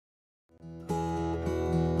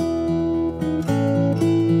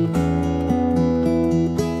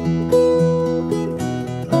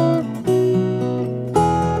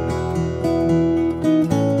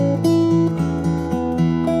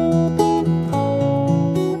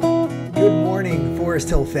First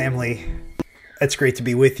Hill family, it's great to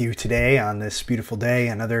be with you today on this beautiful day,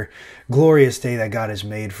 another glorious day that God has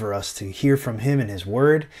made for us to hear from Him and His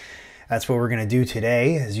Word. That's what we're going to do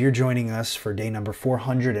today as you're joining us for day number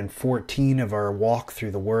 414 of our walk through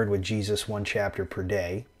the Word with Jesus, one chapter per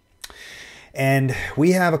day. And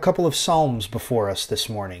we have a couple of Psalms before us this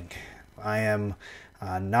morning. I am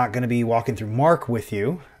not going to be walking through Mark with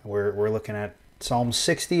you. We're looking at Psalms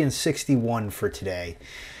 60 and 61 for today.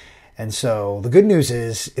 And so the good news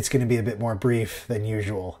is it's going to be a bit more brief than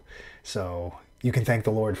usual. So you can thank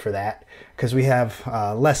the Lord for that because we have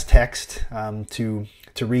less text to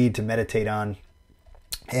read, to meditate on,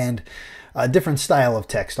 and a different style of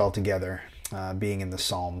text altogether being in the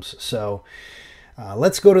Psalms. So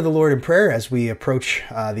let's go to the Lord in prayer as we approach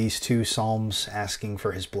these two Psalms asking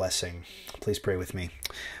for His blessing. Please pray with me.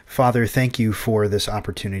 Father, thank you for this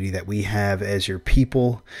opportunity that we have as your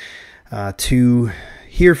people to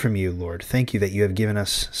hear from you, Lord. Thank you that you have given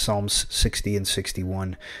us Psalms 60 and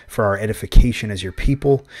 61 for our edification as your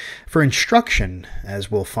people, for instruction,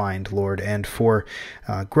 as we'll find, Lord, and for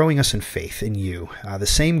growing us in faith in you. The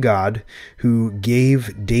same God who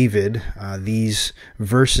gave David these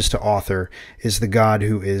verses to author is the God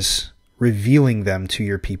who is revealing them to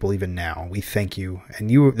your people even now. We thank you, and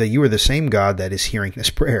that you are the same God that is hearing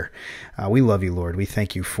this prayer. We love you, Lord. We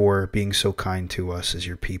thank you for being so kind to us as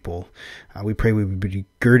your people. We pray we would be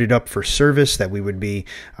girded up for service, that we would be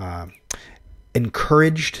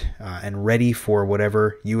encouraged and ready for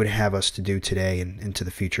whatever you would have us to do today and into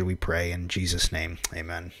the future, we pray. In Jesus' name,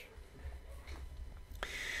 amen.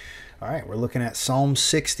 All right, we're looking at Psalm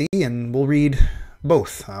 60, and we'll read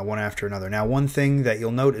both one after another. Now, one thing that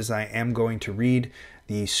you'll note is I am going to read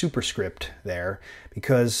the superscript there,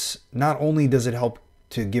 because not only does it help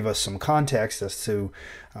to give us some context as to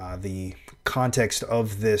the context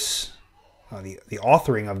of this, the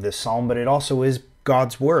authoring of this psalm, but it also is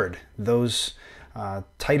God's Word. Those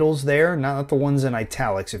titles there, not the ones in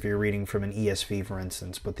italics if you're reading from an ESV, for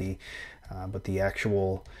instance, but the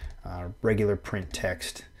actual regular print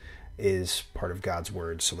text is part of God's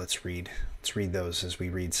Word. So let's read those as we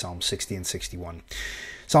read Psalm 60 and 61.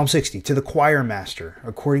 Psalm 60, to the choir master,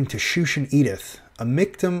 according to Shushan Edith, a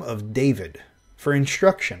miktam of David, for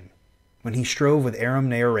instruction, when he strove with Aram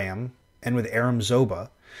Naharaim and with Aram Zobah,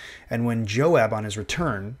 and when Joab on his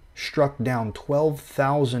return struck down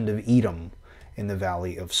 12,000 of Edom in the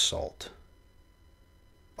valley of Salt.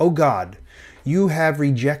 O God, you have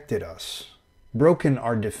rejected us, broken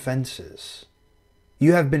our defenses.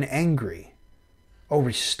 You have been angry. O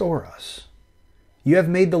restore us. You have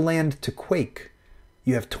made the land to quake.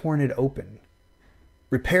 You have torn it open.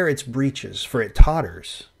 Repair its breaches, for it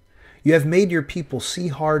totters. You have made your people see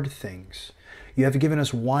hard things. You have given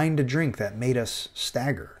us wine to drink that made us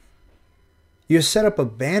stagger. You have set up a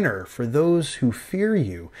banner for those who fear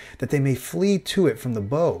you, that they may flee to it from the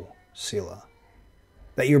bow, Selah.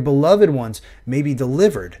 That your beloved ones may be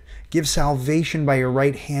delivered. Give salvation by your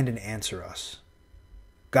right hand and answer us.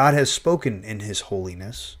 God has spoken in his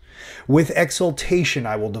holiness. With exultation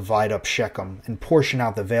I will divide up Shechem and portion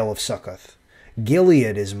out the vale of Succoth.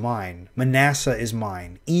 Gilead is mine, Manasseh is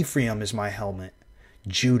mine, Ephraim is my helmet,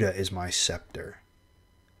 Judah is my scepter.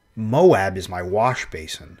 Moab is my wash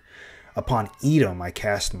basin. Upon Edom I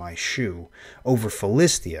cast my shoe. Over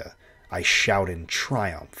Philistia I shout in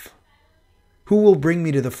triumph. Who will bring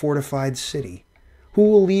me to the fortified city? Who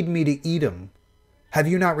will lead me to Edom? Have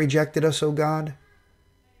you not rejected us, O God?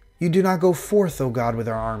 You do not go forth, O God, with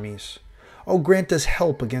our armies. O grant us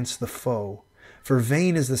help against the foe. For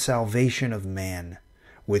vain is the salvation of man.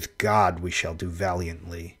 With God we shall do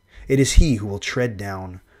valiantly. It is he who will tread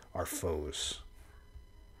down our foes.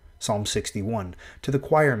 Psalm 61, to the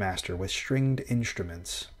choir master with stringed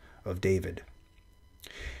instruments of David.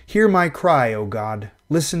 Hear my cry, O God.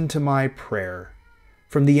 Listen to my prayer.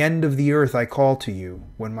 From the end of the earth I call to you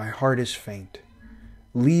when my heart is faint.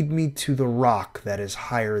 Lead me to the rock that is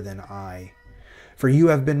higher than I, for you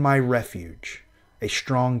have been my refuge, a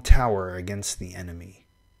strong tower against the enemy.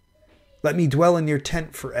 Let me dwell in your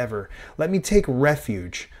tent forever. Let me take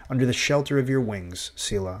refuge under the shelter of your wings,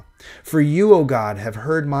 Selah. For you, O God, have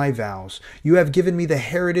heard my vows. You have given me the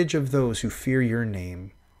heritage of those who fear your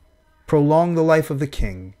name. Prolong the life of the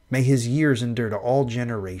king. May his years endure to all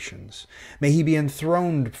generations. May he be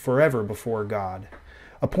enthroned forever before God.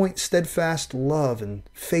 Appoint steadfast love and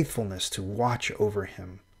faithfulness to watch over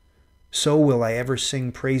him. So will I ever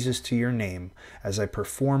sing praises to your name as I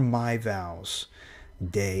perform my vows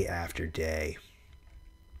day after day.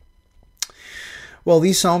 Well,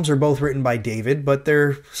 these psalms are both written by David, but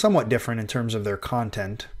they're somewhat different in terms of their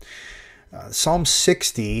content. Psalm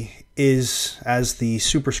 60 is, as the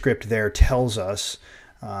superscript there tells us,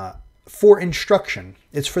 for instruction.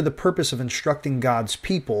 It's for the purpose of instructing God's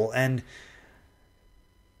people. And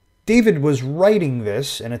David was writing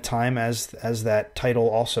this in a time, as that title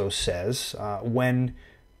also says, when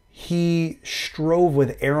he strove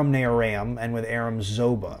with Aram Naharaim and with Aram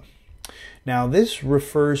Zobah. Now, this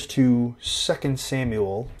refers to 2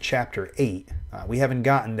 Samuel chapter 8. We haven't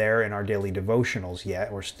gotten there in our daily devotionals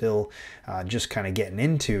yet. We're still just kind of getting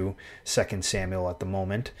into 2 Samuel at the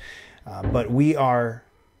moment. But we are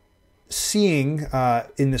seeing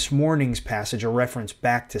in this morning's passage a reference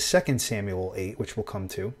back to 2 Samuel 8, which we'll come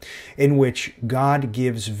to, in which God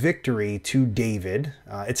gives victory to David.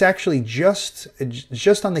 It's actually just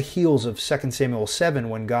on the heels of 2 Samuel 7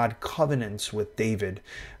 when God covenants with David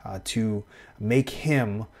to make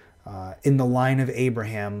him, in the line of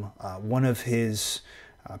Abraham, one of his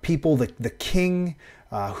people, the king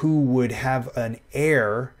who would have an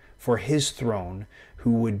heir for his throne,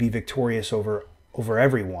 who would be victorious over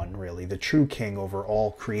everyone, really, the true king over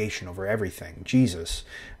all creation, over everything, Jesus.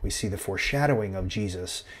 We see the foreshadowing of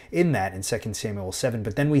Jesus in that in 2 Samuel 7,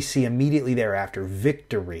 but then we see immediately thereafter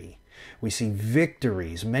victory. We see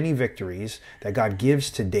victories, many victories that God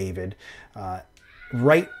gives to David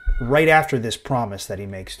right after this promise that he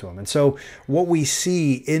makes to him. And so what we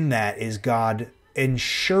see in that is God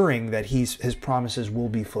ensuring that his promises will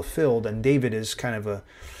be fulfilled, and David is kind of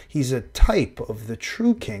he's a type of the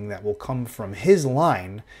true king that will come from his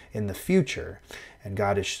line in the future. And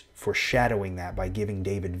God is foreshadowing that by giving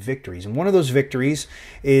David victories. And one of those victories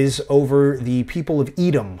is over the people of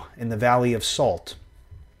Edom in the Valley of Salt.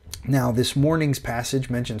 Now, this morning's passage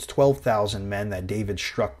mentions 12,000 men that David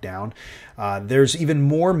struck down. There's even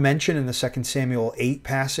more mention in the 2 Samuel 8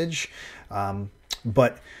 passage,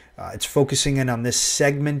 but it's focusing in on this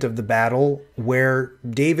segment of the battle where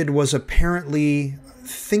David was apparently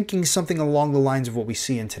thinking something along the lines of what we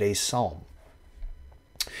see in today's psalm.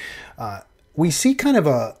 We see kind of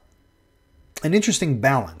an interesting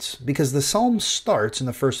balance, because the psalm starts in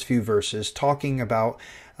the first few verses talking about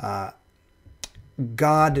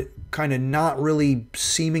God kind of not really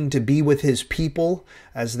seeming to be with his people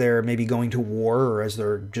as they're maybe going to war or as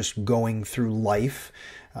they're just going through life.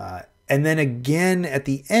 And then again, at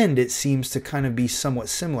the end, it seems to kind of be somewhat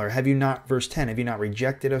similar. Have you not, verse 10, have you not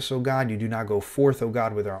rejected us, O God? You do not go forth, O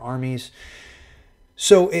God, with our armies.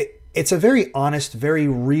 So it's a very honest, very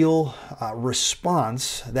real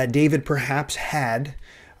response that David perhaps had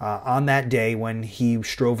on that day when he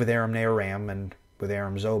strove with Aram Naharaim and with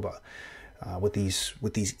Aram Zobah, with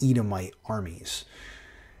these Edomite armies.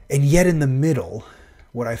 And yet in the middle,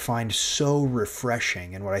 what I find so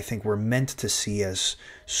refreshing and what I think we're meant to see as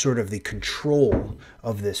sort of the control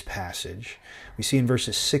of this passage, we see in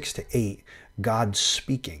verses 6 to 8, God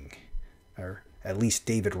speaking, or at least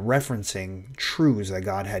David referencing truths that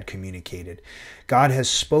God had communicated. God has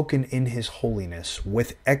spoken in his holiness.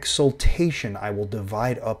 With exultation I will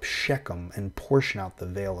divide up Shechem and portion out the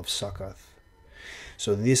vale of Succoth.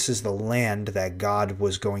 So this is the land that God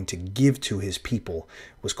was going to give to his people.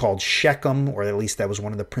 It was called Shechem, or at least that was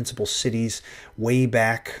one of the principal cities way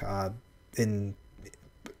back in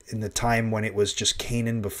the time when it was just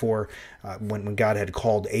Canaan, before when God had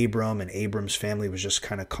called Abram and Abram's family was just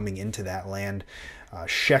kind of coming into that land.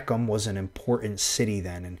 Shechem was an important city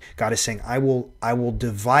then, and God is saying, I will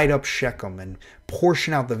divide up Shechem and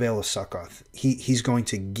portion out the vale of Succoth. He's going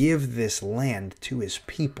to give this land to his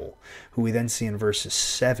people, who we then see in verses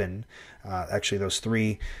 7. Actually, those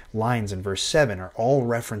 3 lines in verse 7 are all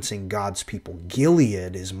referencing God's people.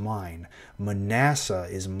 Gilead is mine. Manasseh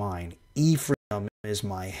is mine. Ephraim is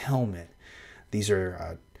my helmet. These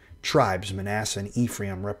are tribes, Manasseh and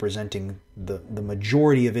Ephraim, representing the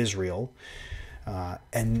majority of Israel.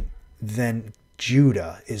 And then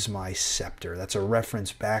Judah is my scepter. That's a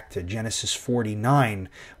reference back to Genesis 49,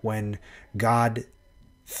 when God,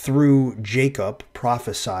 through Jacob,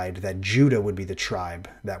 prophesied that Judah would be the tribe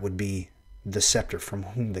that would be the scepter from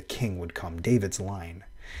whom the king would come, David's line.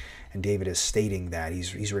 And David is stating that.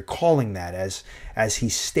 He's recalling that as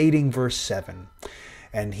he's stating verse 7.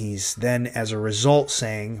 And he's then, as a result,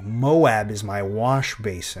 saying, Moab is my wash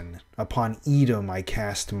basin. Upon Edom I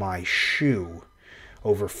cast my shoe.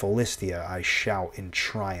 Over Philistia I shout in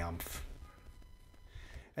triumph.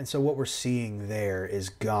 And so what we're seeing there is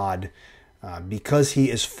God, because he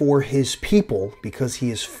is for his people, because he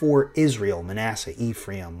is for Israel, Manasseh,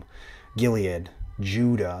 Ephraim, Gilead,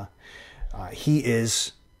 Judah, he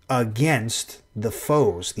is against the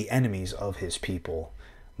foes, the enemies of his people,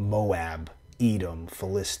 Moab, Edom,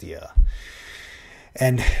 Philistia.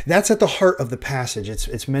 And that's at the heart of the passage.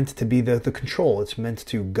 It's meant to be the control. It's meant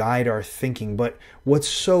to guide our thinking. But what's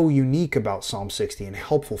so unique about Psalm 60 and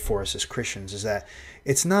helpful for us as Christians is that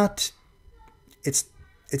it's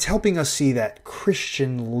helping us see that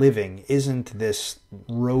Christian living isn't this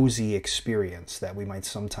rosy experience that we might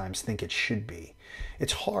sometimes think it should be.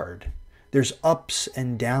 It's hard. There's ups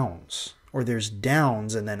and downs, or there's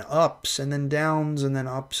downs and then ups and then downs and then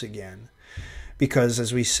ups again. Because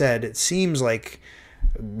as we said, it seems like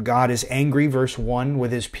God is angry, verse 1,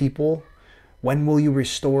 with his people. When will you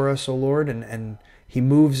restore us, O Lord? And he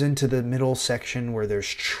moves into the middle section where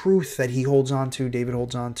there's truth that he holds on to, David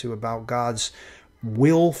holds on to, about God's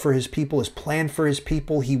will for his people, his plan for his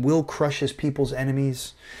people. He will crush his people's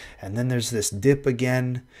enemies. And then there's this dip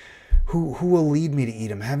again. Who will lead me to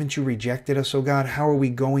Edom? Haven't you rejected us, O God? How are we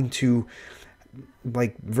going to,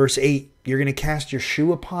 like verse 8, you're going to cast your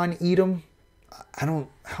shoe upon Edom?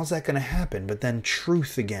 How's that going to happen? But then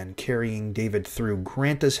truth again, carrying David through.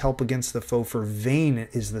 Grant us help against the foe, for vain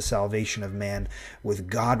is the salvation of man. With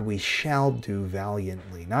God we shall do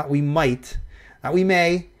valiantly. Not we might, not we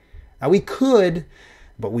may, not we could,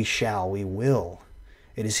 but we shall, we will.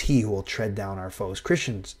 It is he who will tread down our foes.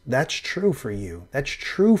 Christians, that's true for you. That's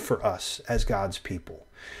true for us as God's people.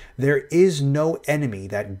 There is no enemy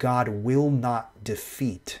that God will not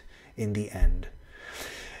defeat in the end.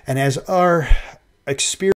 And as our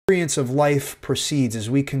experience of life proceeds, as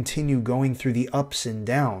we continue going through the ups and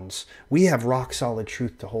downs, we have rock solid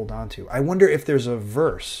truth to hold on to. I wonder if there's a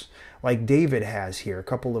verse like David has here, a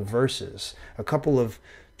couple of verses, a couple of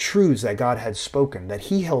truths that God had spoken that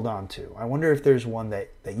he held on to. I wonder if there's one that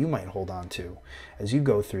you might hold on to as you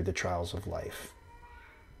go through the trials of life.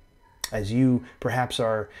 As you perhaps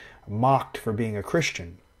are mocked for being a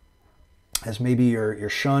Christian, as maybe you're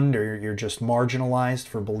shunned or you're just marginalized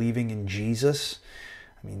for believing in Jesus.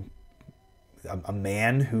 I mean, a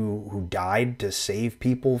man who died to save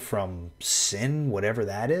people from sin, whatever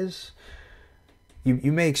that is.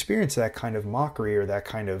 You may experience that kind of mockery or that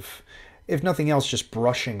kind of, if nothing else, just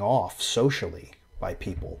brushing off socially by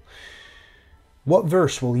people. What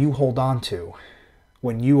verse will you hold on to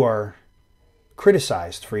when you are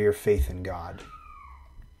criticized for your faith in God?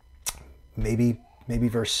 Maybe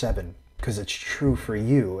verse 7. Because it's true for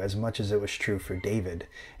you as much as it was true for David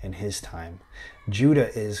in his time.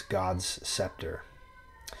 Judah is God's scepter.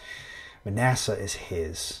 Manasseh is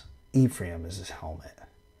his. Ephraim is his helmet.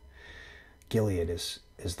 Gilead is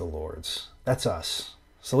the Lord's. That's us.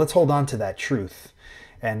 So let's hold on to that truth.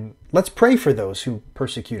 And let's pray for those who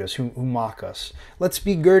persecute us, who mock us. Let's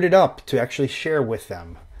be girded up to actually share with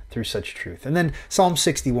them through such truth. And then Psalm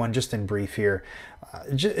 61, just in brief here.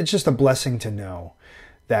 It's just a blessing to know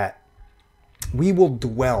that we will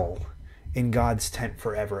dwell in God's tent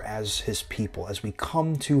forever as his people, as we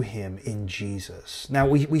come to him in Jesus. Now,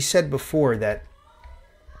 we said before that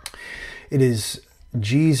it is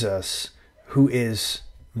Jesus who is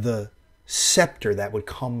the scepter that would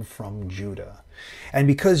come from Judah. And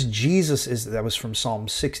because Jesus is, that was from Psalm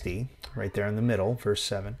 60, right there in the middle, verse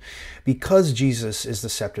 7, because Jesus is the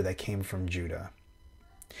scepter that came from Judah,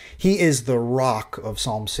 he is the rock of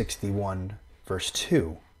Psalm 61, verse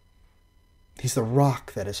 2. He's the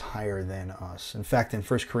rock that is higher than us. In fact, in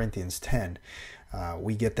 1 Corinthians 10,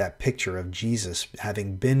 we get that picture of Jesus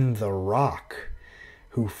having been the rock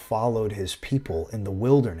who followed his people in the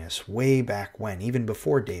wilderness way back when, even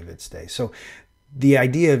before David's day. So the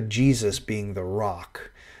idea of Jesus being the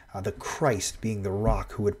rock, the Christ being the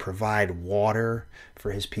rock who would provide water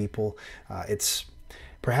for his people, it's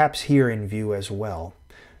perhaps here in view as well.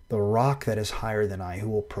 The rock that is higher than I, who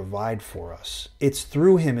will provide for us. It's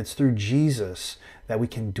through him, it's through Jesus that we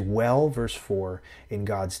can dwell, verse 4, in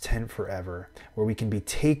God's tent forever, where we can be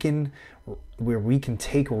taken, where we can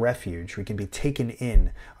take refuge, we can be taken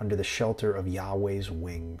in under the shelter of Yahweh's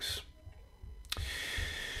wings.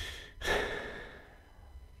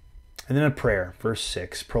 And then a prayer, verse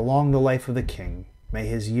 6, prolong the life of the king, may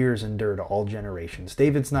his years endure to all generations.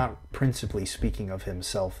 David's not principally speaking of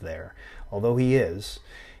himself there, although he is.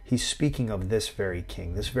 He's speaking of this very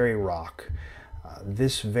king, this very rock,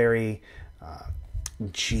 this very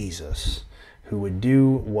Jesus, who would do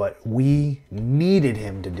what we needed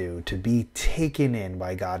him to do, to be taken in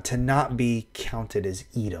by God, to not be counted as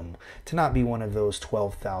Edom, to not be one of those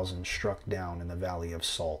 12,000 struck down in the Valley of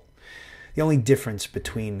Salt. The only difference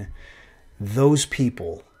between those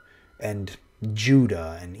people and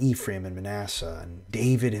Judah and Ephraim and Manasseh and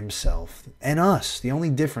David himself and us, the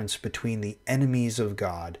only difference between the enemies of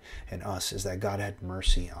God and us is that God had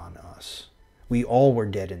mercy on us. We all were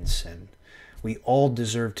dead in sin. We all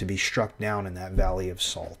deserved to be struck down in that valley of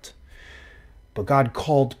salt. But God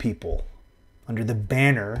called people under the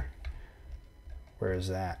banner, where is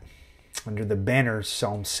that? Under the banner,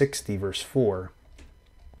 Psalm 60, verse 4,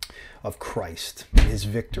 of Christ, his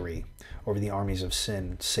victory over the armies of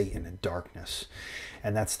sin, Satan, and darkness.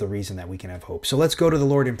 And that's the reason that we can have hope. So let's go to the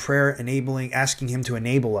Lord in prayer, asking him to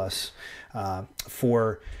enable us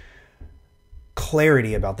for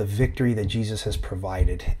clarity about the victory that Jesus has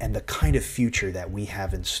provided and the kind of future that we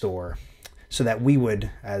have in store, so that we would,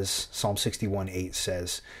 as Psalm 61:8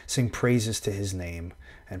 says, sing praises to his name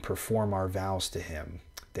and perform our vows to him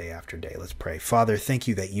day after day. Let's pray. Father, thank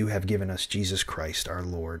you that you have given us Jesus Christ, our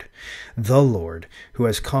Lord, the Lord, who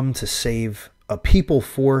has come to save a people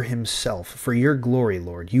for himself, for your glory,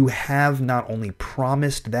 Lord. You have not only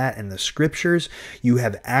promised that in the scriptures, you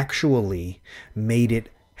have actually made it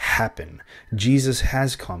happen. Jesus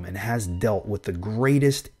has come and has dealt with the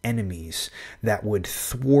greatest enemies that would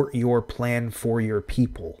thwart your plan for your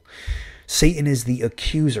people. Satan is the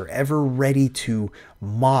accuser, ever ready to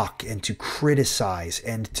mock and to criticize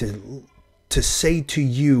and to say to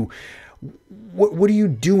you, what are you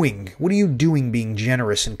doing? What are you doing being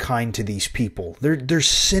generous and kind to these people? They're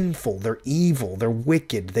sinful, they're evil, they're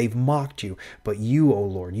wicked, they've mocked you. But you, O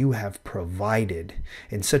Lord, you have provided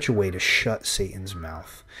in such a way to shut Satan's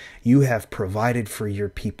mouth. You have provided for your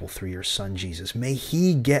people through your Son, Jesus. May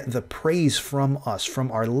he get the praise from us,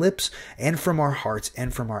 from our lips and from our hearts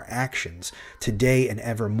and from our actions today and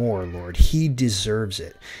evermore, Lord. He deserves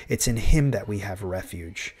it. It's in him that we have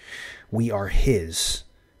refuge. We are his.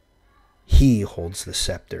 He holds the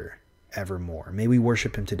scepter evermore. May we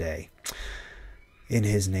worship him today. In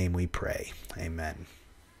his name we pray. Amen.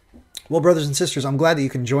 Well, brothers and sisters, I'm glad that you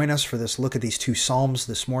can join us for this look at these two Psalms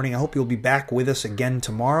this morning. I hope you'll be back with us again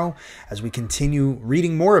tomorrow as we continue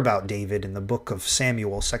reading more about David in the book of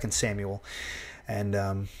Samuel, 2 Samuel. And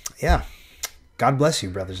God bless you,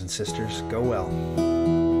 brothers and sisters. Go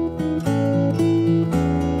well.